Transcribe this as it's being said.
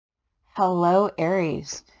Hello,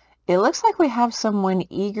 Aries. It looks like we have someone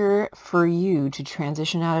eager for you to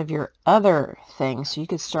transition out of your other thing so you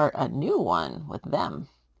could start a new one with them.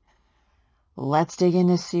 Let's dig in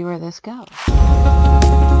to see where this goes.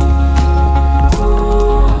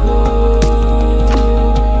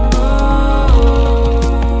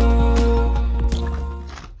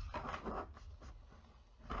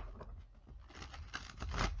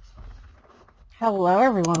 Hello,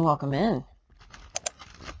 everyone. Welcome in.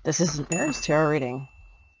 This is an Aries tarot reading.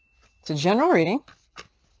 It's a general reading,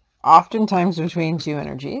 oftentimes between two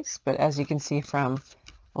energies, but as you can see from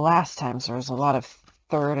last time, so there's a lot of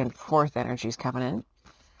third and fourth energies coming in.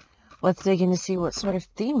 Let's dig in to see what sort of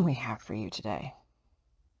theme we have for you today.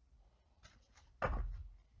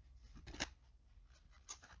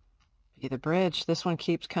 Be the bridge. This one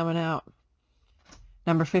keeps coming out.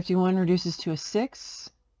 Number 51 reduces to a 6.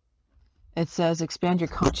 It says, expand your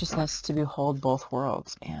consciousness to behold both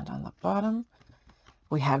worlds. And on the bottom,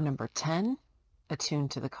 we have number 10, attune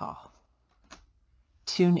to the call.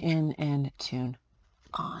 Tune in and tune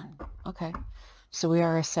on. Okay, so we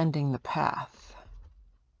are ascending the path.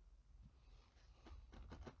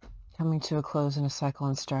 Coming to a close in a cycle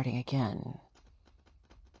and starting again.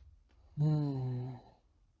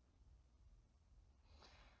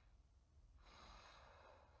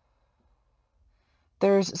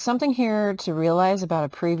 There's something here to realize about a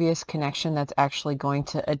previous connection that's actually going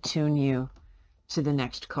to attune you to the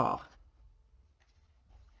next call.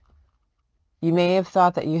 You may have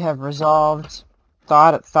thought that you have resolved,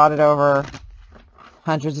 thought it over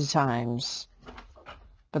hundreds of times,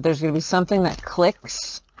 but there's going to be something that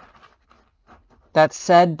clicks that's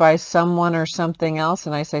said by someone or something else.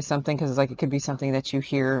 And I say something because it could be something that you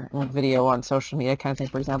hear in a video on social media kind of thing,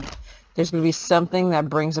 for example. There's going to be something that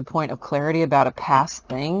brings a point of clarity about a past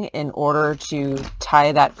thing in order to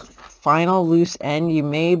tie that final loose end you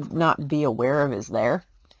may not be aware of is there.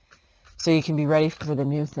 So you can be ready for the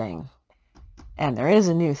new thing. And there is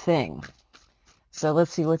a new thing. So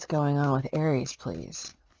let's see what's going on with Aries,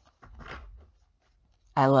 please.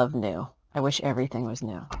 I love new. I wish everything was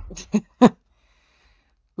new.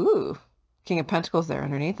 Ooh, King of Pentacles there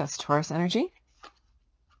underneath. That's Taurus energy.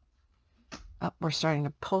 Oh, we're starting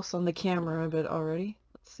to pulse on the camera a bit already.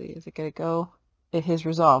 Let's see, is it going to go? It has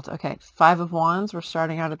resolved. Okay, 5 of Wands. We're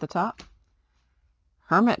starting out at the top.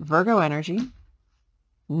 Hermit, Virgo energy.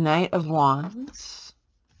 Knight of Wands.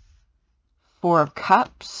 4 of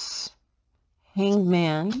Cups. Hanged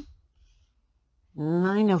Man.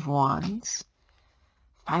 9 of Wands.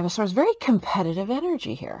 5 of Swords. Very competitive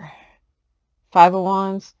energy here. 5 of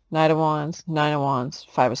Wands, Knight of Wands, 9 of Wands,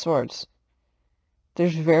 5 of Swords.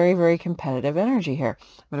 There's very, very competitive energy here.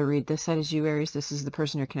 I'm going to read this side as you, Aries. This is the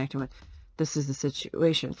person you're connecting with. This is the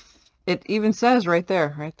situation. It even says right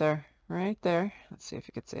there, right there, right there. Let's see if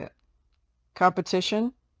you can see it.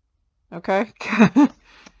 Competition. Okay.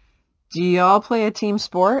 Do y'all play a team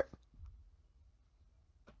sport?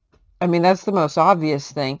 I mean, that's the most obvious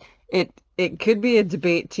thing. It could be a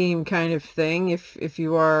debate team kind of thing if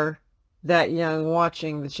you are that young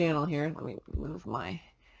watching the channel here. Let me move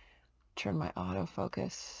turn my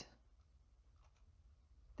autofocus.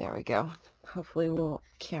 There we go. Hopefully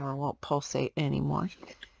camera won't pulsate anymore.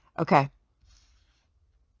 Okay.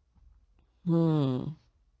 So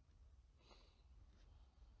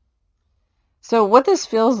what this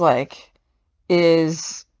feels like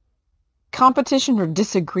is competition or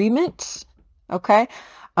disagreement, okay?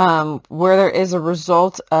 Where there is a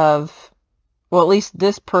result of, well, at least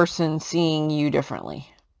this person seeing you differently.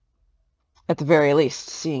 At the very least,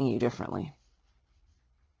 seeing you differently.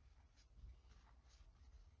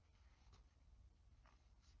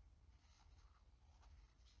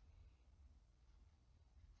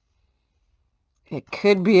 It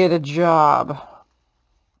could be at a job.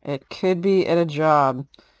 It could be at a job.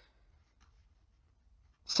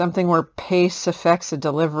 Something where pace affects a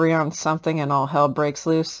delivery on something and all hell breaks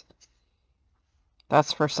loose.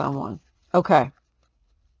 That's for someone. Okay.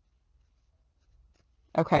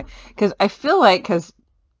 Okay. Because I feel like, because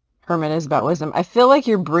Hermit is about wisdom, I feel like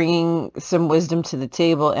you're bringing some wisdom to the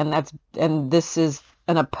table, and this is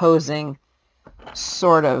an opposing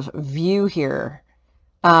sort of view here.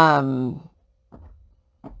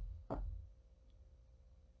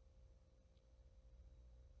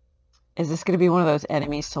 Is this going to be one of those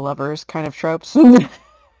enemies to lovers kind of tropes?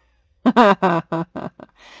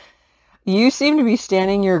 You seem to be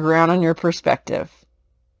standing your ground on your perspective.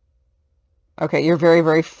 Okay, you're very,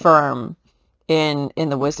 very firm in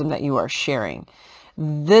the wisdom that you are sharing.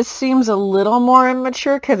 This seems a little more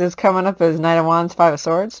immature because it's coming up as Knight of Wands, 5 of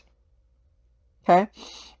Swords. Okay,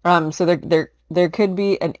 so they're there could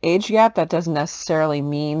be an age gap. That doesn't necessarily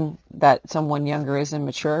mean that someone younger is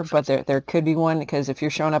immature, but there could be one, because if you're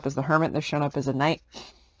showing up as the Hermit, they're showing up as a Knight.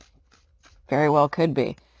 Very well could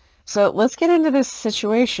be. So let's get into this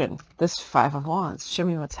situation. This Five of Wands. Show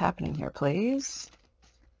me what's happening here, please.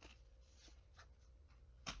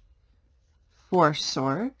 Four of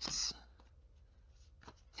Swords.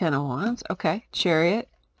 Ten of Wands. Okay. Chariot.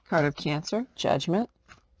 Card of Cancer. Judgment.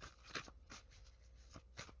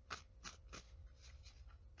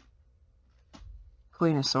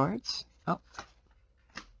 Queen of Swords. Oh.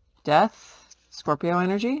 Death. Scorpio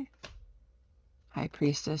energy. High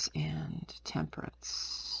Priestess and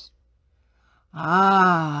Temperance.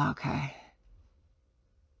 Ah, okay.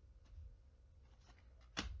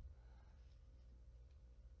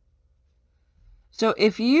 So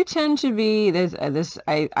if you tend to be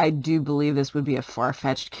I do believe this would be a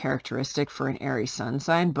far-fetched characteristic for an Aries sun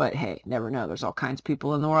sign, but hey, never know. There's all kinds of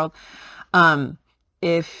people in the world. Oh,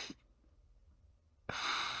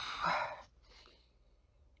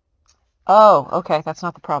 okay, that's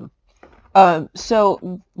not the problem.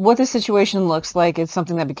 So what the situation looks like is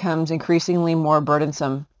something that becomes increasingly more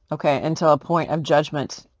burdensome, okay, until a point of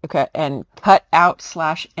judgment, okay, and cut out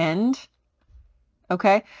 / end,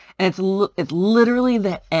 okay, and it's literally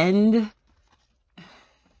the end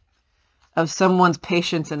of someone's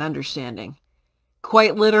patience and understanding.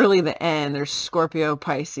 Quite literally the end. There's Scorpio,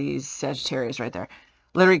 Pisces, Sagittarius right there.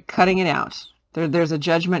 Literally cutting it out. There's a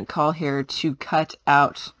judgment call here to cut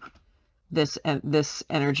out this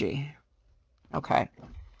energy. Okay.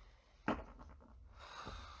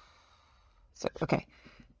 So, okay.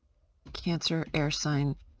 Cancer, air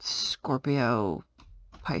sign, Scorpio,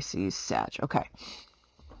 Pisces, Sag. Okay.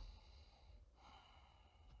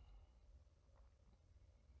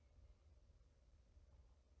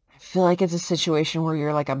 I feel like it's a situation where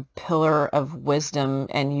you're like a pillar of wisdom,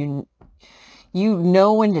 and you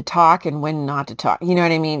know when to talk and when not to talk. You know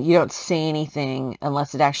what I mean? You don't say anything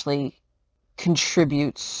unless it actually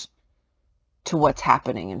contributes to what's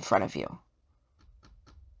happening in front of you.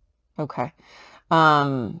 Okay.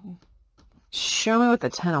 Show me what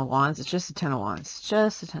the Ten of Wands. It's just a Ten of Wands.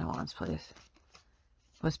 Just a Ten of Wands, please.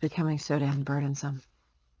 What's becoming so damn burdensome?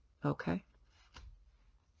 Okay.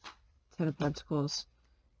 Ten of Pentacles.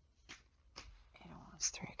 Eight of Wands,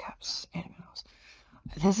 Three of Cups, Eight of Pentacles.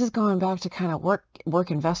 This is going back to kind of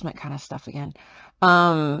work investment kind of stuff again.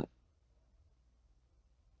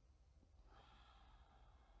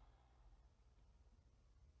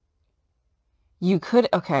 You could,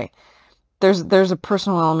 okay. There's a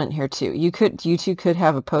personal element here too. You two could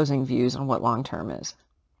have opposing views on what long term is.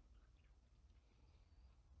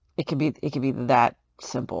 It could be that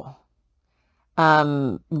simple.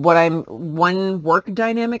 One work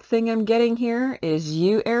dynamic thing I'm getting here is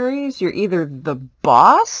you, Aries, you're either the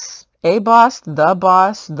boss,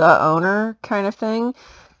 the owner kind of thing,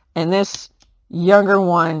 and this younger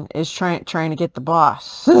one is trying to get the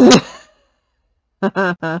boss.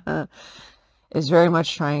 Is very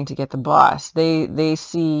much trying to get the boss. They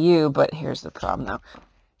see you, but here's the problem though.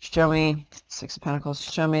 Show me Six of Pentacles.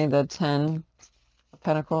 Show me the 10 of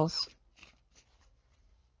Pentacles.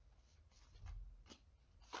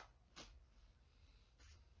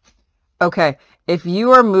 Okay, if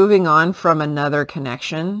you are moving on from another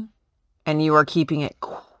connection and you are keeping it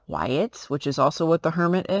quiet, which is also what the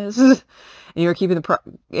Hermit is, and you're keeping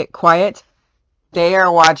it quiet, they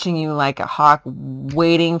are watching you like a hawk,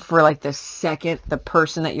 waiting for like the second the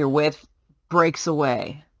person that you're with breaks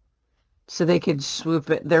away, so they could swoop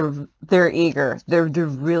it. They're eager. They're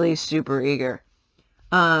really super eager.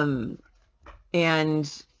 And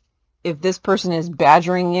if this person is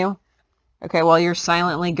badgering you, okay, while you're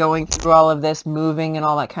silently going through all of this, moving and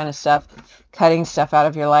all that kind of stuff, cutting stuff out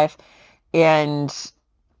of your life, and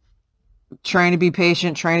trying to be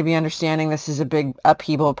patient, trying to be understanding, this is a big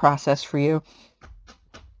upheaval process for you.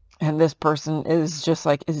 And this person is just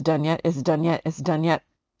like, is it done yet? Is it done yet? Is it done yet?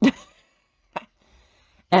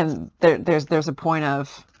 And there's a point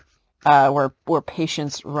of where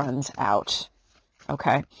patience runs out.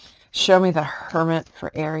 Okay. Show me the Hermit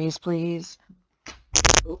for Aries, please.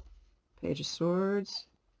 Ooh, Page of Swords.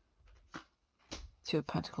 Two of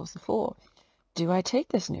Pentacles, the Fool. Do I take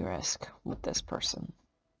this new risk with this person?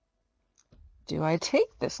 Do I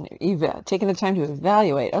take this taking the time to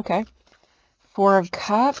evaluate? Okay. Four of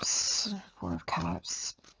Cups. Four of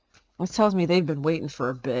Cups. This tells me they've been waiting for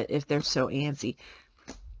a bit if they're so antsy.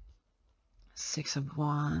 Six of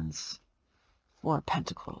Wands. Four of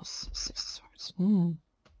Pentacles. Six of Swords.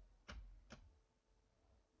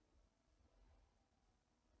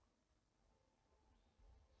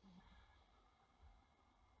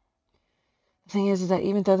 thing is that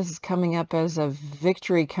even though this is coming up as a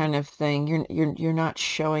victory kind of thing, you're not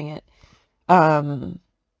showing it. You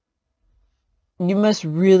must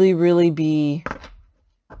really, really be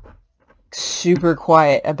super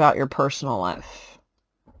quiet about your personal life,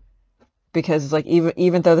 because like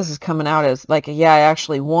even though this is coming out as like, yeah, I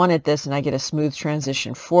actually wanted this and I get a smooth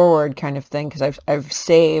transition forward kind of thing, because I've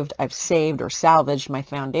saved or salvaged my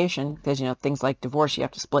foundation, because you know things like divorce, you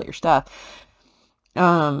have to split your stuff.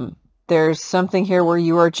 There's something here where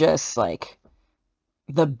you are just like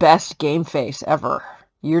the best game face ever.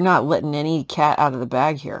 You're not letting any cat out of the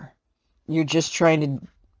bag here. You're just trying to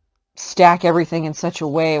stack everything in such a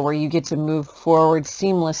way where you get to move forward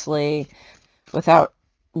seamlessly without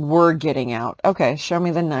word getting out. Okay, show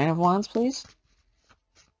me the 9 of Wands, please.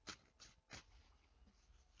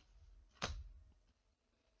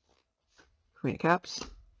 Queen of Cups.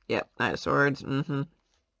 Yep, 9 of Swords.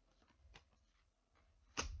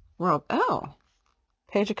 World. Oh,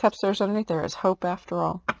 Page of Cups. There's underneath there is hope after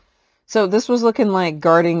all. So this was looking like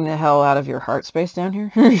guarding the hell out of your heart space down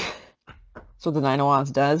here. That's what the 9 of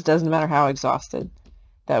Wands does. Doesn't matter how exhausted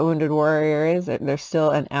that wounded warrior is. There's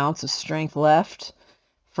still an ounce of strength left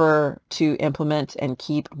to implement and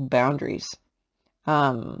keep boundaries.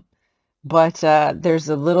 But there's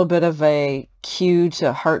a little bit of a cue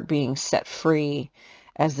to heart being set free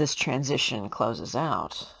as this transition closes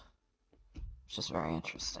out, which is very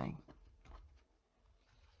interesting.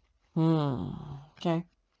 Okay.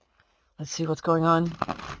 Let's see what's going on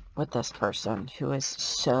with this person who is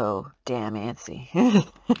so damn antsy.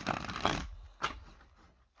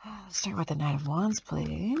 Let's start with the 9 of Wands,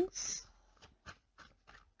 please.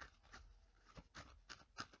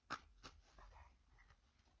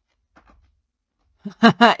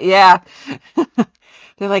 Yeah.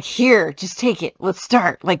 They're like, here, just take it. Let's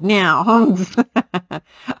start, like, now.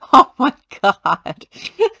 Oh, my God.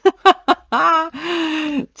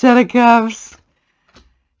 10 of Cups.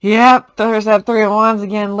 Yep, there's that 3 of Wands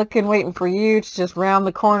again, looking, waiting for you to just round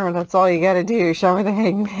the corner. That's all you got to do. Show me the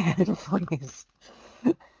Hangman, please.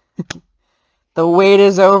 The wait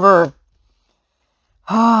is over.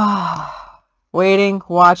 Waiting,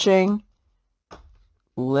 watching.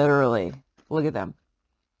 Literally. Look at them.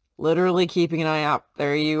 Literally keeping an eye out.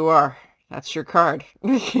 There you are. That's your card.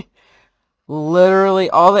 Literally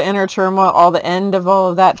all the inner turmoil, all the end of all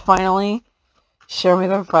of that finally. Show me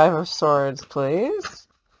the 5 of Swords, please.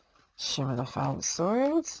 Show me the 5 of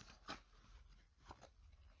Swords.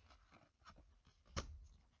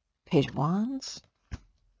 Page of Wands.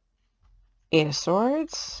 8 of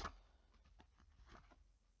Swords.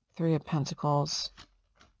 3 of Pentacles.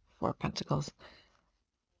 4 of Pentacles.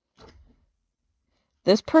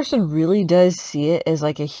 This person really does see it as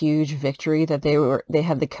like a huge victory that they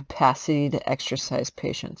had the capacity to exercise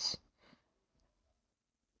patience.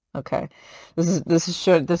 Okay, this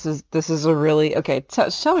is a really, okay,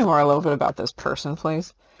 tell me more a little bit about this person,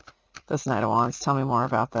 please. This 9 of Wands, tell me more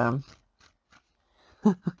about them.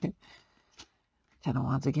 10 of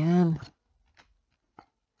Wands again.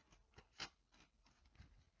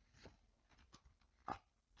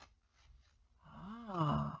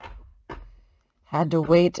 Oh. Had to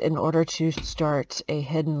wait in order to start a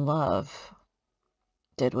hidden love.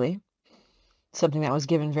 Did we? Something that was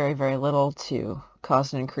given very, very little to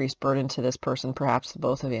cause an increased burden to this person, perhaps the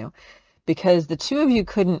both of you. Because the two of you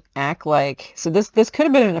couldn't act like... So this could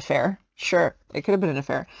have been an affair. Sure, it could have been an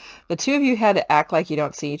affair. The two of you had to act like you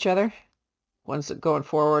don't see each other. One's going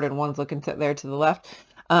forward and one's looking there to the left.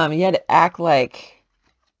 You had to act like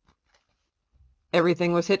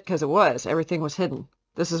everything was hidden, because it was. Everything was hidden.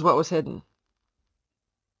 This is what was hidden.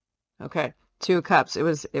 Okay, 2 of Cups. It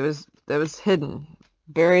was hidden,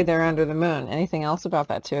 buried there under the moon. Anything else about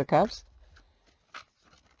that 2 of Cups?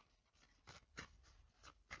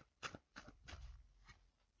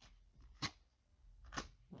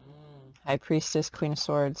 High Priestess, Queen of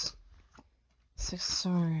Swords, 6 of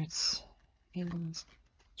Swords, 8 of Wands.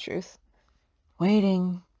 Truth.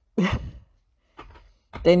 Waiting.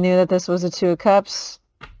 They knew that this was a 2 of Cups.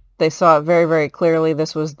 They saw it very, very clearly.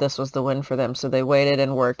 This was the win for them. So they waited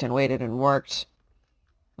and worked and waited and worked.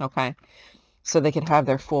 Okay. So they could have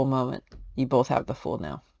their full moment. You both have the full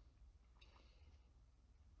now.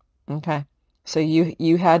 Okay. So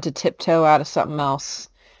you had to tiptoe out of something else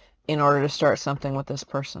in order to start something with this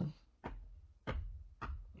person.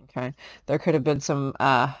 Okay. There could have been some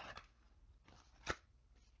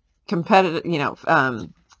competitive,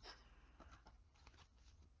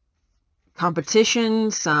 competition,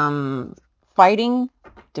 some fighting,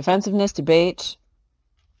 defensiveness, debate,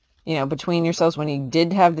 between yourselves when you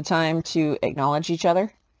did have the time to acknowledge each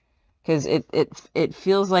other. because it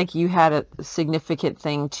feels like you had a significant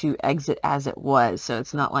thing to exit as it was. So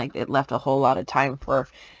it's not like it left a whole lot of time for,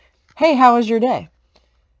 hey, how was your day?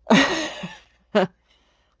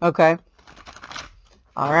 Okay.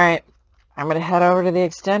 All right. I'm going to head over to the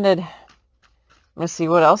extended. I'm going to see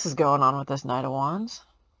what else is going on with this Knight of Wands.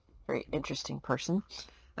 Very interesting person.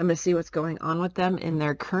 I'm going to see what's going on with them in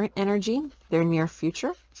their current energy, their near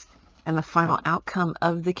future, and the final outcome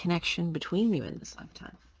of the connection between you in this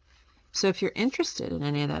lifetime. So if you're interested in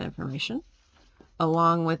any of that information,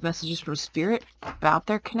 along with messages from Spirit about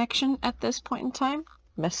their connection at this point in time,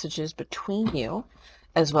 messages between you,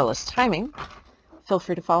 as well as timing, feel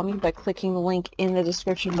free to follow me by clicking the link in the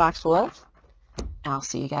description box below. And I'll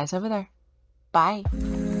see you guys over there. Bye.